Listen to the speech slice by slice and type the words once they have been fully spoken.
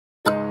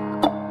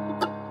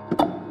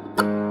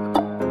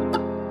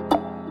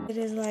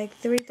is like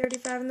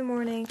 3:35 in the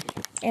morning,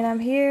 and I'm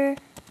here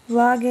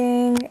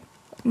vlogging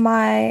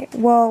my,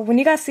 well, when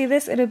you guys see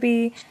this, it'll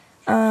be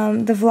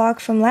the vlog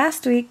from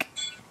last week.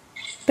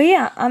 But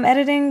yeah, I'm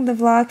editing the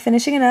vlog,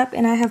 finishing it up,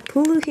 and I have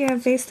Pulu here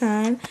on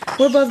FaceTime.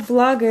 We're both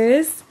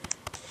vloggers.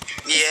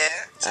 Yeah,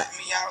 check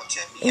me out,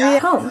 check me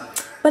out. Home.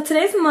 But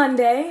today's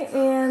Monday,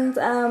 and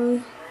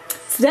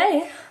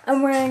today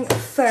I'm wearing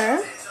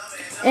fur.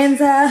 And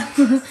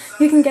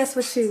you can guess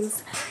what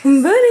shoes.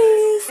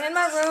 Booties! In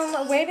my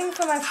room waiting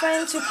for my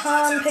friend to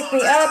come pick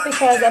me up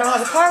because I don't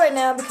have a car right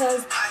now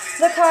because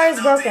the car is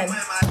broken.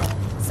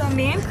 So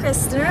me and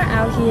Kristen are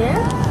out here.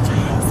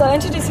 So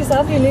introduce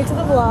yourself, you're new to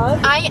the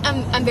vlog.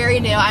 I'm very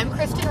new. I'm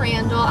Kristen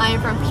Randall. I am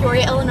from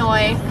Peoria,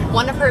 Illinois.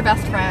 One of her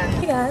best friends.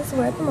 Hey guys,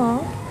 we're at the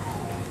mall.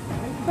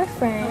 We're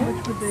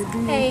friends.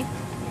 Hey.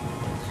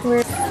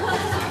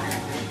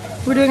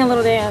 We're doing a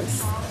little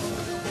dance.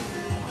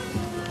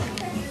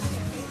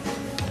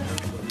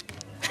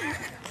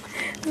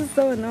 This is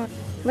so annoying.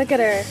 Look at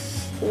her.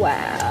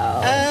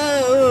 Wow.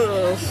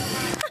 Oh.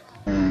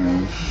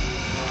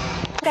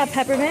 Got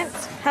peppermint.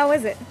 How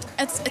is it?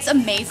 It's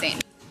amazing.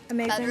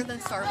 Amazing. Better than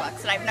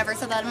Starbucks, and I've never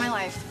said that in my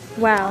life.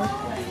 Wow.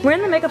 We're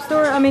in the makeup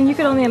store. I mean, you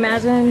could only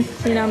imagine,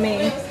 you know,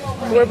 me.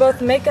 We're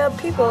both makeup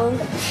people.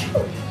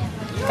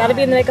 Gotta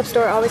be in the makeup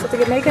store. Always have to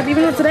get makeup.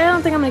 Even though today I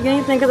don't think I'm gonna get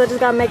anything because I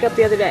just got makeup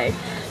the other day.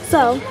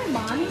 So,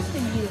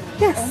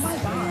 yes. Oh my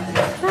God.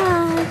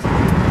 Bye.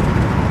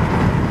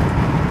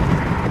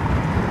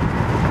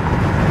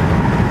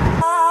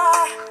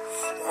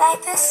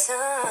 Like the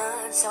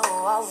sun, so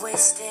always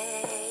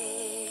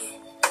stay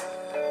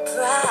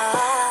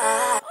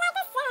bright. Like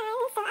the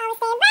sun, so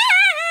always stay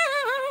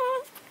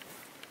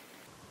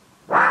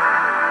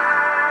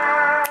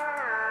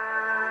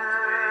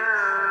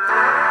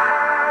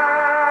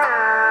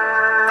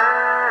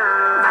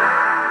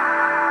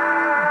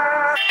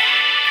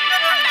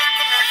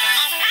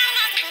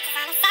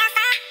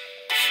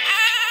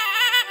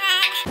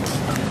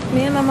bright.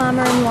 Me and my mom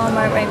are in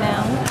Walmart right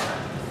now.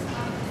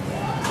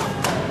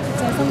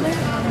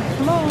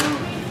 Come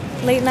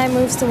on. Late night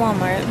moves to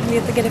Walmart. We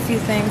have to get a few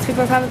things.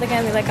 People are probably looking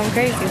at me like I'm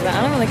crazy, but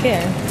I don't really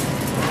care.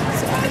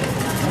 So,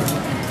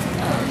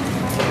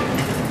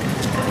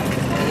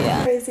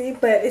 yeah. Crazy,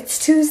 but it's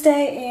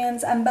Tuesday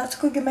and I'm about to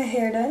go get my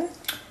hair done.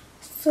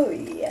 So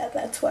yeah,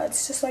 that's why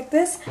it's just like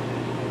this.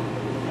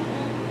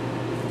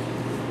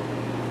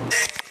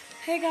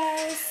 Hey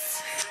guys.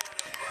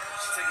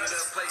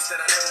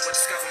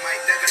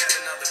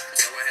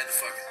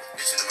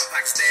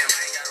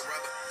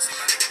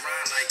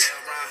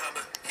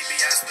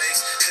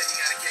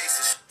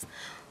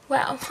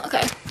 Wow,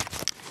 okay.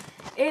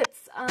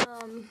 It's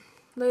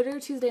later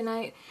Tuesday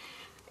night,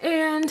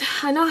 and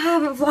I know I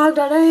haven't vlogged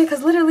all day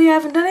because literally I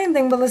haven't done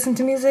anything but listen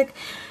to music,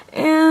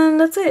 and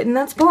that's it, and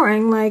that's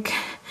boring. Like,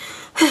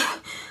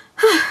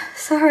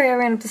 sorry I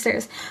ran up the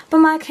stairs, but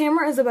my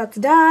camera is about to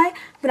die,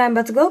 but I'm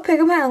about to go pick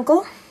up my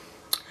uncle,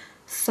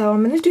 so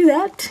I'm gonna do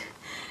that,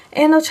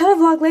 and I'll try to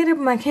vlog later,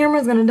 but my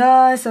camera's gonna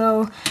die.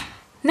 So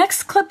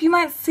next clip you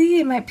might see,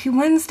 it might be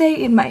Wednesday,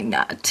 it might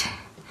not,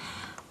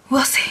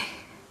 we'll see.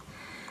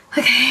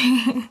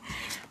 Okay,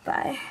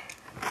 bye.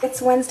 It's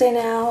Wednesday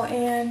now,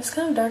 and it's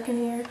kind of dark in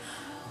here,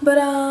 but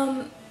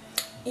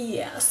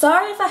yeah,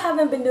 sorry if I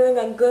haven't been doing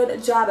a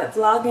good job at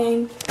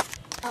vlogging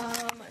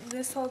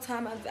this whole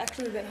time I've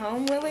actually been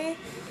home, really,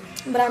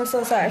 but I'm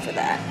so sorry for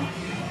that,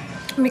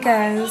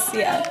 because,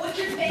 yeah,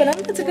 but I'm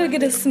about to go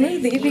get a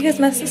smoothie, because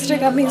my sister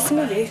got me a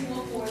smoothie.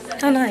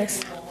 How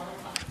nice.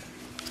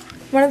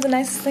 One of the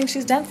nicest things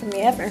she's done for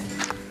me ever,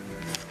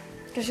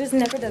 because she just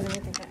never does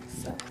anything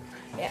nice, so,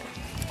 yeah.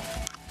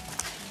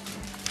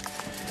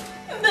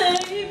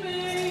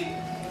 Baby.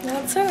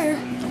 That's her.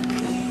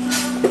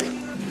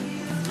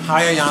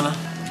 Hi, Ayana.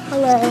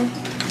 Hello.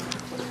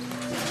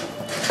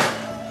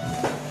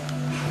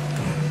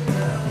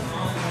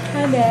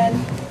 Hi, Dad.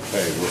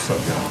 Hey, what's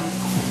up, y'all?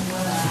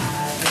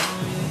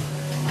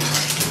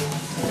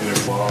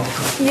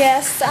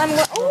 Yes, I'm.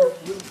 Oh,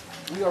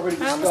 We already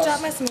I almost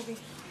dropped my smoothie.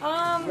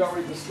 We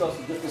already discussed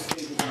the different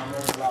stages in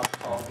American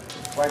alcohol.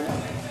 Right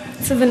now.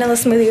 It's a vanilla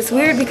smoothie. It's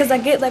weird because I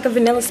get like a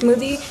vanilla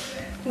smoothie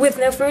with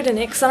no fruit in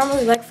it, because I don't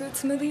really like fruit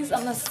smoothies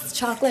unless it's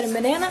chocolate and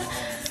banana.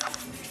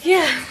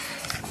 Yeah,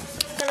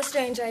 kind of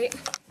strange, right?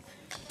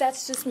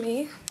 That's just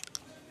me.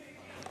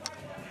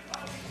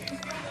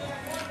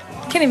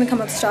 Can't even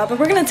come up straw, but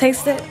we're gonna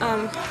taste it.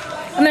 I'm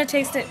gonna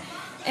taste it,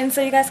 and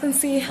so you guys can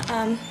see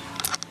how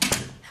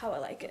I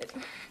like it.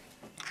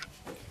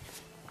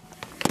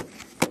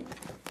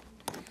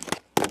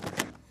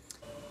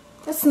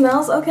 It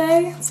smells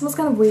okay. It smells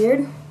kind of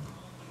weird,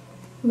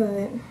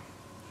 but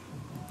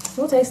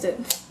we'll taste it.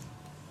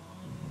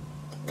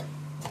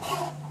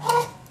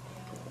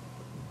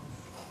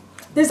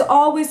 There's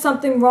always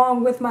something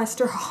wrong with my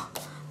straw.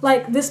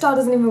 Like, this straw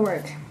doesn't even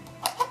work.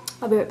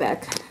 I'll be right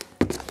back.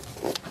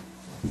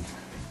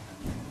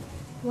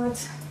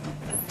 What?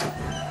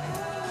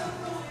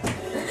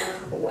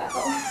 Wow.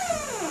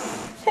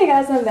 Hey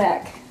guys, I'm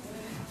back.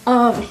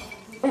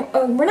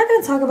 we're not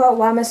going to talk about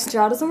why my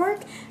jaw doesn't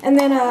work. And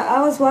then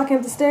I was walking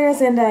up the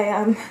stairs and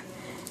I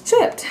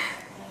tripped.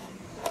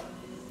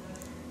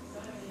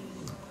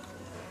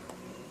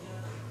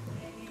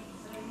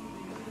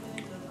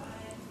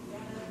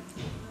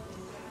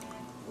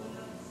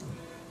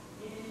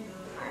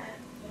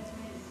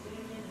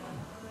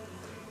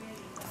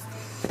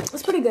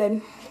 It's pretty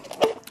good.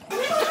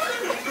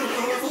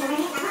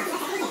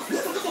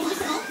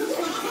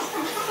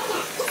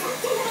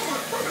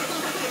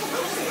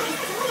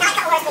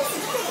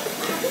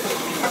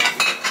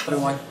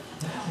 Everyone,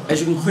 as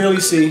you can clearly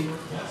see,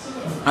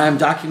 I am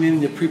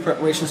documenting the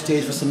pre-preparation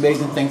stage for this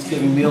amazing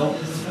Thanksgiving meal.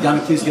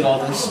 Yana, please get all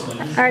this.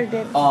 I already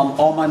did.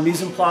 All my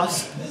mise en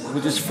place,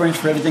 which is French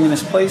for everything in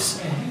this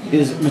place,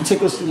 is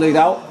meticulously laid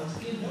out.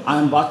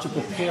 I'm about to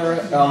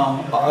prepare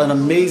an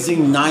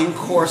amazing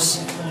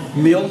 9-course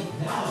meal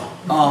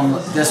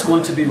that's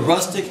going to be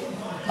rustic,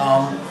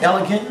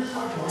 elegant,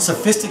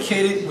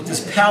 sophisticated with this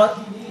palate,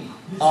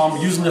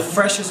 using the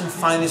freshest and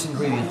finest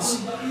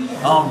ingredients.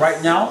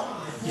 Right now,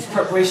 this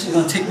preparation is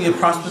going to take me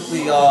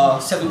approximately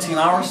 17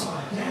 hours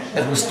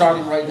as we're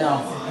starting right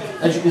now.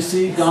 As you can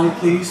see, Donnie,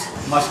 please,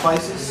 my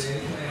spices.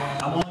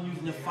 I'm only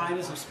using the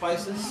finest of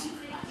spices.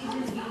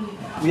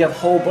 We have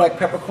whole black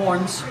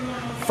peppercorns,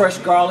 fresh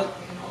garlic.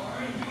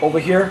 Over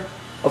here,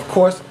 of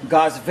course,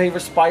 God's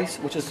favorite spice,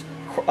 which is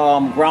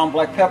ground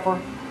black pepper,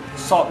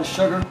 salt and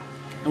sugar,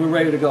 and we're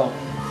ready to go.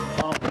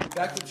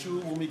 Back with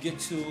you when we get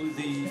to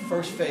the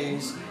first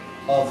phase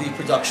of the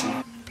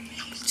production.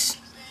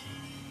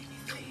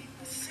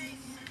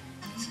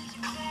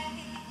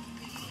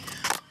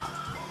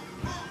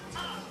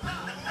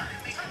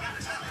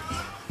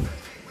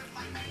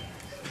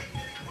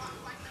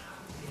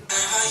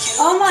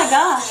 Oh my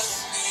gosh.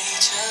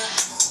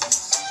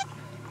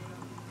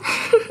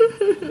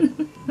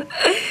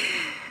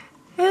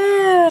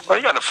 Oh,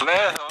 you got the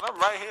flash on. I'm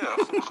right here.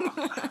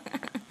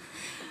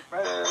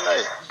 Right in the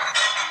light.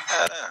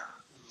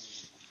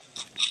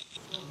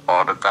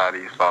 All the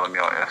thotties follow me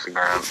on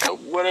Instagram.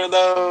 What are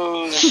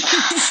those?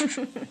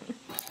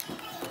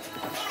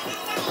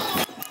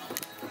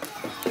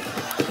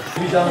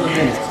 Be done in a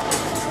minute.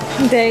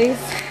 Dave.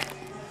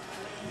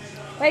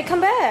 Wait,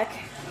 come back.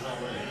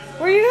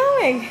 Where are you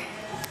going?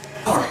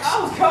 I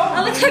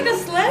look like a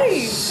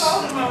slave.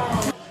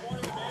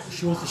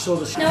 She wants to show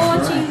the No one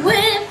to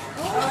win.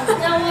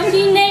 No one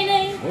to nay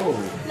nay.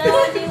 No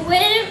one to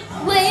win.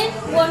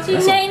 What to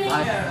nay nay.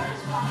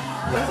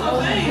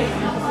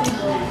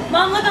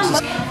 Mom, look, I'm.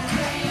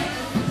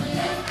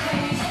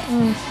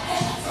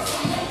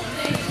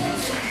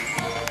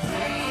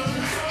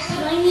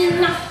 Why you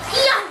not?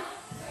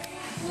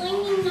 Why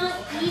you not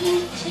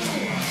eating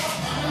chicken?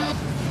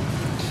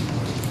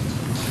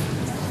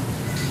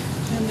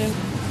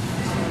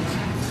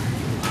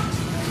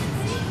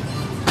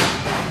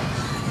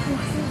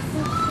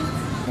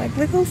 Like,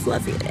 look how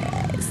fluffy it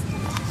is.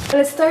 But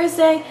it's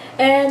Thursday,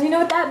 and you know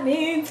what that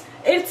means?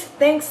 It's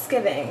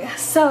Thanksgiving.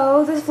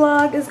 So this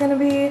vlog is gonna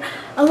be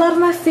a lot of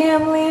my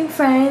family and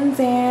friends,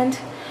 and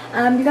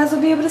you guys will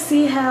be able to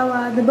see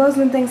how the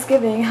Bozeman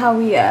Thanksgiving, how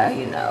we,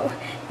 you know,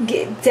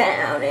 get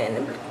down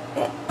and.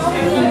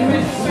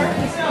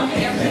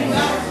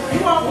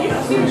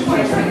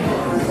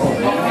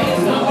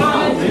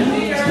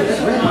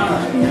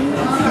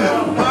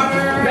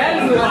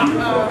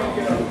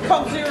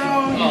 Coke Zero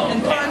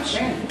and punch.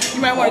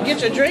 You might want to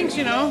get your drinks,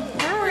 you know.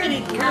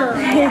 Pretty girl.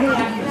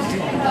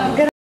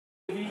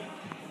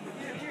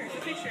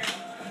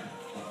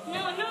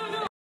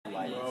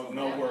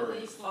 No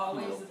worries.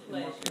 Always a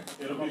pleasure.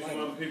 It'll be some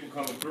other people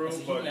coming through,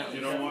 but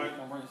you know what?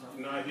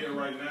 Not here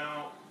right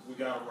now. We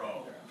got to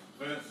roll.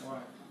 Vince,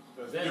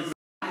 let's do it.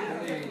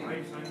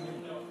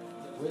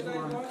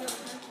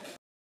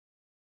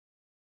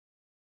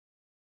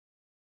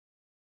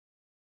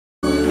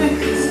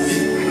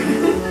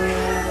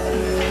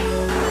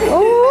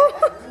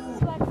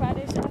 Black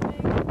Friday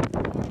shopping.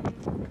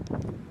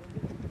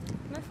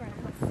 My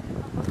friends.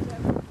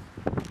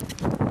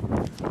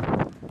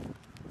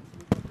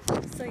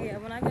 So yeah,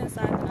 when I get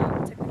inside, then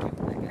I'll take the camera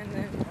back, and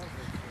then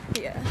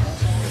yeah.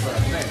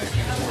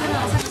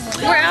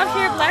 We're out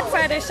here Black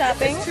Friday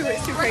shopping. It's too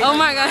crazy. Oh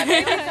my god.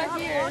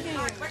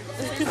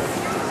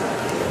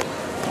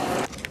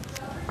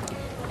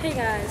 Hey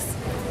guys.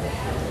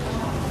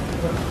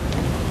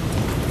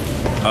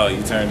 Oh,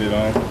 you turned it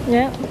on?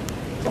 Yep.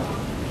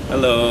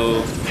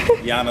 Hello,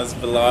 Yana's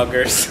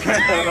vloggers.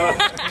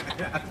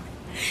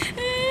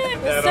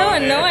 It's so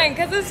annoying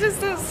because it's just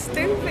so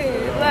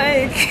stupid.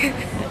 Like,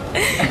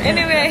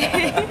 anyway,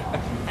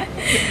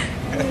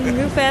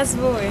 goof ass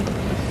boy.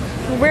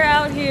 We're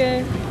out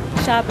here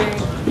shopping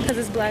because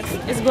it's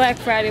Black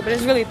Friday, but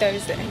it's really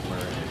Thursday.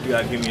 You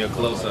gotta give me a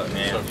close up,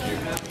 man.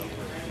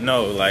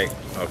 No, like,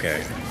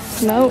 okay.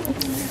 Nope.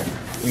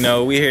 You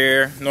know, we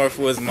here,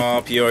 Northwoods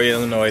Mall, Peoria,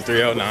 Illinois,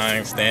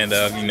 309, stand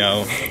up, you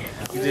know.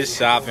 We just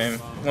shopping.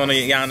 One of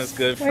Yana's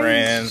good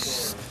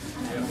friends.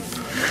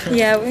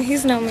 Yeah,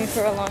 he's known me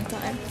for a long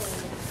time.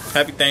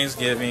 Happy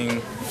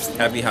Thanksgiving.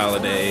 Happy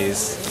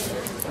holidays.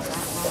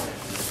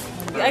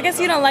 I guess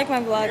you don't like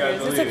my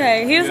vloggers. It's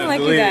okay. He doesn't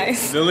like you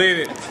guys. Delete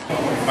it.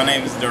 My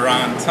name is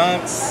Duran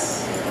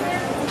Tunks.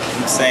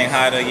 I'm saying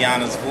hi to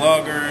Yana's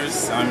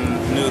vloggers.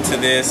 I'm new to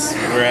this.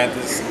 We're at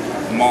this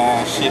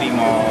mall, shitty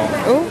mall.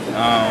 Ooh.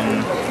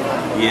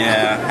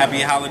 Yeah.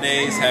 Happy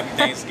holidays. Happy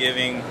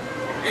Thanksgiving.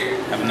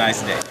 Have a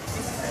nice day.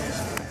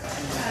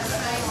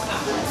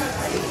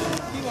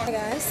 Hey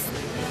guys.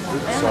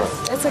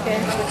 It's okay.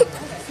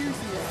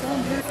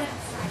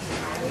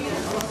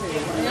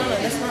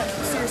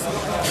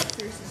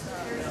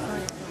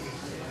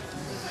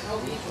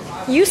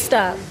 You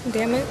stop,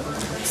 damn it.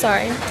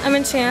 Sorry. I'm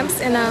in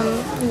Champs and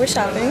we're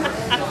shopping.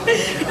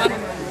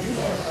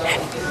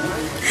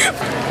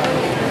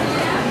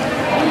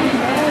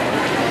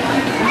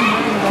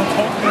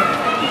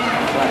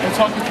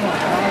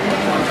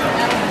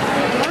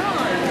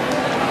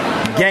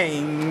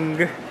 Gang.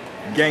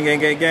 Gang, gang,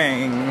 gang,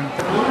 gang.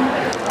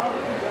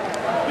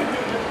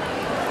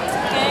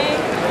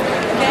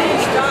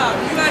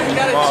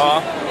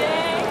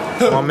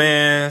 My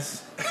man,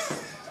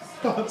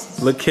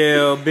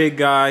 Lakel, big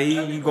guy,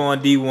 he going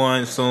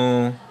D1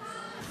 soon.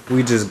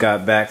 We just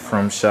got back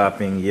from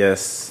shopping.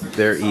 Yes,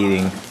 they're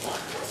eating.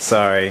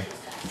 Sorry,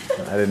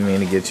 I didn't mean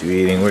to get you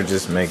eating. We're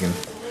just making.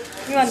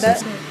 You want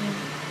that?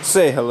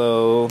 Say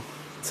hello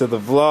to the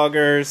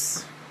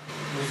vloggers.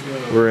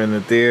 We're in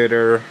the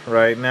theater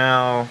right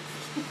now,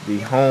 the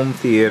home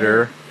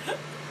theater.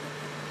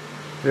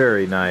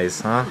 Very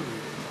nice, huh?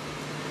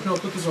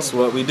 That's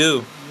what we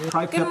do.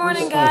 Good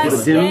morning,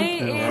 guys. Today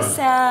is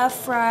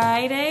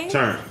Friday.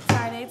 Turn.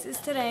 Fridays is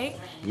today.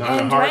 Nine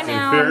And hearts right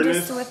now and I'm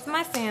fairness. just with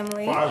my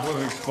family. 5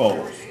 was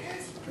exposed.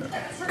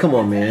 Come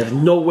on, man. There's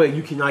no way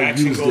you cannot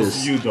Action use goes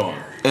this to you,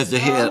 daughter. as the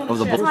head of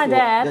the That's my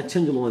dad. That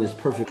tenderloin is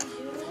perfect.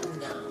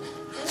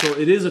 So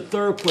it is a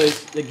third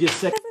place that gets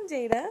second.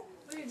 Cousin Jada.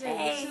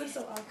 Hey.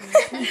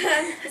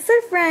 It's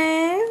her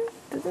friend.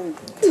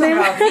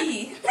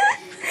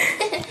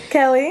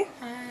 Kelly.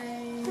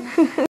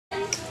 Hi.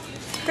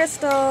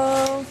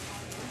 Crystal.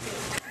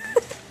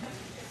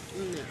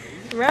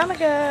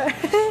 Veronica.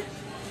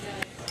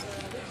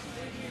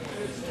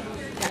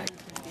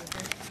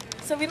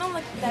 So we don't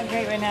look that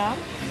great right now.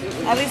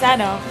 At least I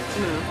don't.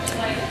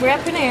 We're at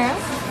Panera.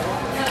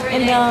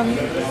 And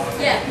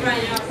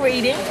we're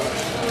eating,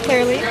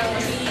 clearly.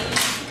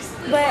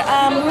 But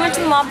we went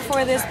to the mall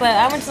before this, but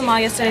I went to the mall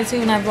yesterday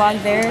too and I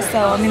vlogged there.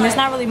 So I mean there's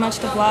not really much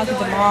to vlog at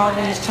the mall.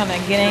 We're just trying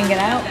to get in, get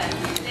out.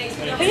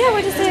 But yeah,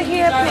 we're just sitting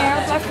here at Panera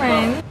with my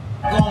friend.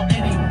 On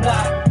any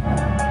block,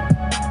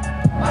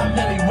 I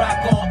really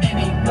rock on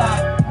any block.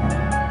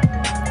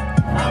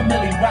 I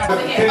really rock.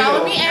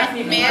 Follow me at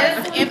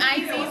Ms.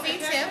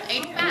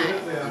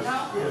 MIZZ285.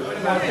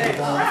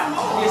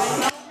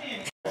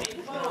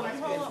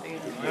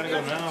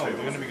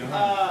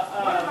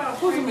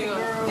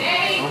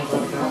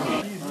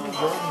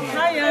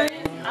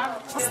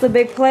 It's the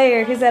big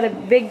player. He's had a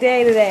big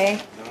day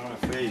today.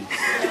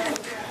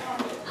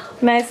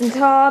 Nice and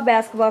tall,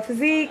 basketball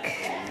physique.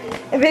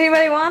 If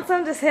anybody wants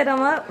him, just hit him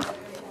up.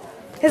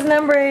 His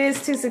number is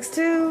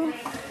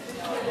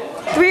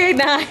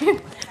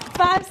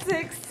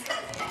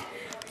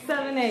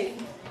 262-389-5678.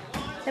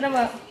 Hit him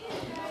up.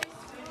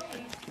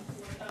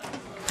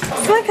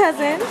 It's my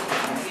cousin.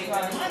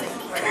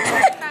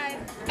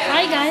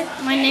 Hi guys,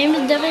 my name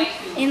is Devin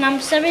and I'm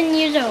 7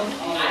 years old.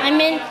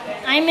 I'm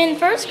in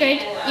first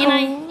grade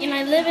and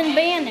I live in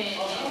Banner.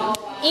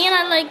 And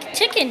I like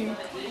chicken.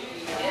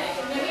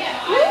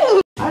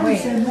 My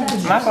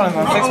phone is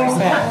on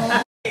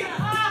 6%.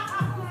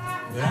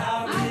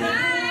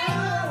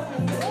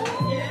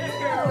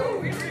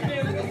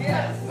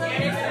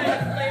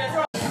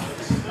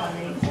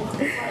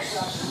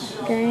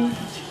 Okay.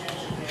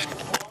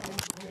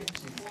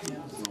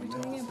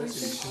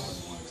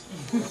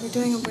 We're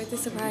doing a birthday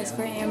surprise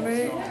for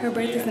Amber. Her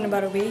birthday's in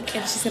about a week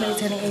and she's gonna be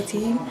turning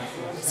 18.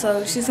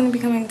 So she's gonna be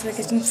coming to the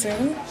kitchen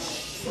soon.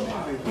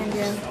 And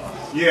yeah.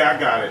 Yeah, I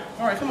got it.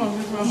 All right, come on,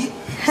 Miss Rose.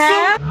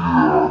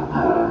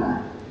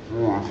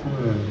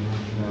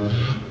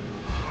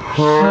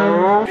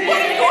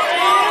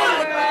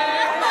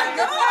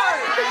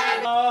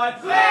 God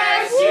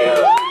bless you.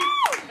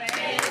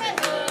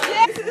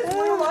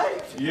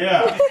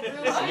 Yeah. I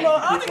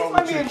think this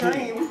might be a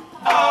dream.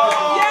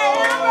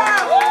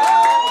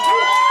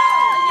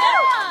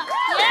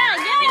 Yeah,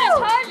 give me the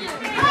charger.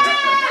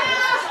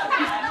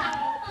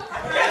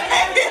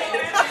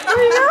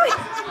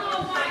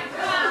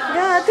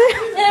 God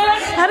damn.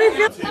 How do you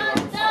feel?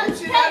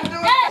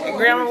 Hey,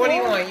 Grandma, what do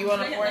you want? You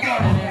want a fork?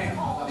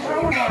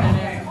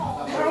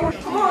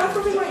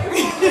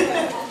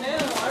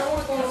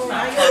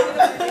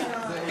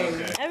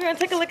 Everyone,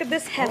 take a look at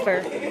this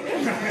heifer.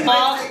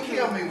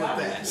 Kill me with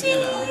that.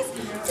 Cheese.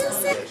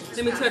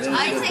 Let me touch it.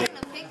 Are you taking a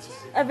picture?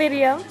 A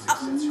video.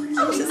 I'm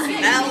just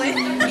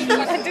smelling. I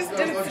just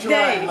did it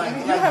today.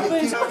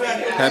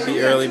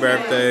 Happy early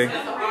birthday.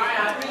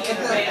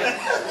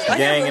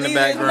 Gang in the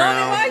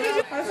background.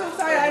 I'm so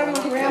sorry I don't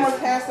know grandma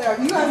passed out.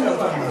 You have no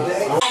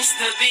birthday. Wants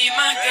to be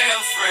my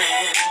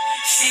girlfriend.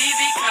 She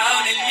be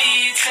calling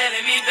me,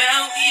 telling me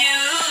about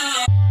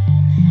you.